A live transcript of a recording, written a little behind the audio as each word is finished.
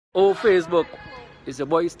Oh, Facebook. It's your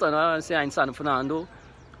boy Stunner and say in San Fernando.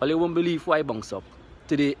 All you won't believe why I bounce up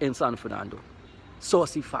today in San Fernando.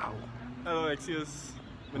 Saucy Fow. Hello, excuse.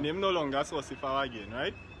 My name no longer Saucy Fow again,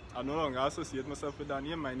 right? I no longer associate myself with that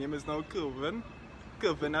name. My name is now Kelvin.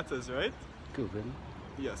 Kelvin, that is, right? Kelvin.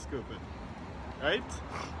 Yes, Kelvin. Right?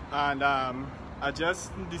 And I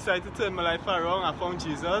just decided to turn my life around. I found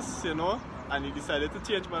Jesus, you know, and he decided to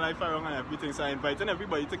change my life around and everything. So I invited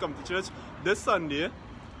everybody to come to church this Sunday,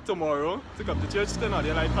 tomorrow, to come to church to turn all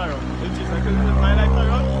their life around. If Jesus can turn my life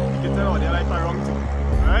around, he can turn all their life around too.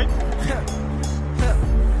 Alright?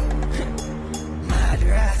 Mad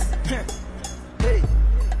ras. Hey.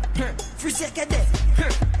 Free second day.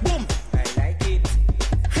 Boom. I like it.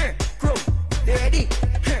 Chrome. They ready?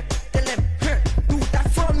 Tell them. Do that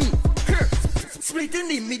for me. Split in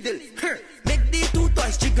the middle. Make the two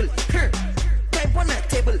toys jiggle. Climb on a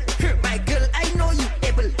table. My girl, I know you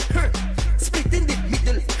able. Split in the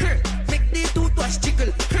middle. Make the two toys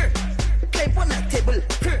jiggle. Climb on a table.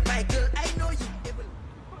 My girl, I know you able.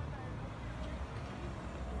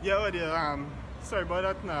 Yeah, well, yeah, sorry about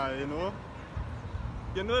that now, you know.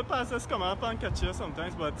 You know, the pastors come up and catch you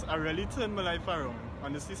sometimes, but I really turned my life around.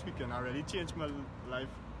 Honestly speaking, I really changed my life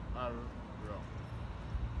around.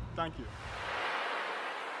 Thank you.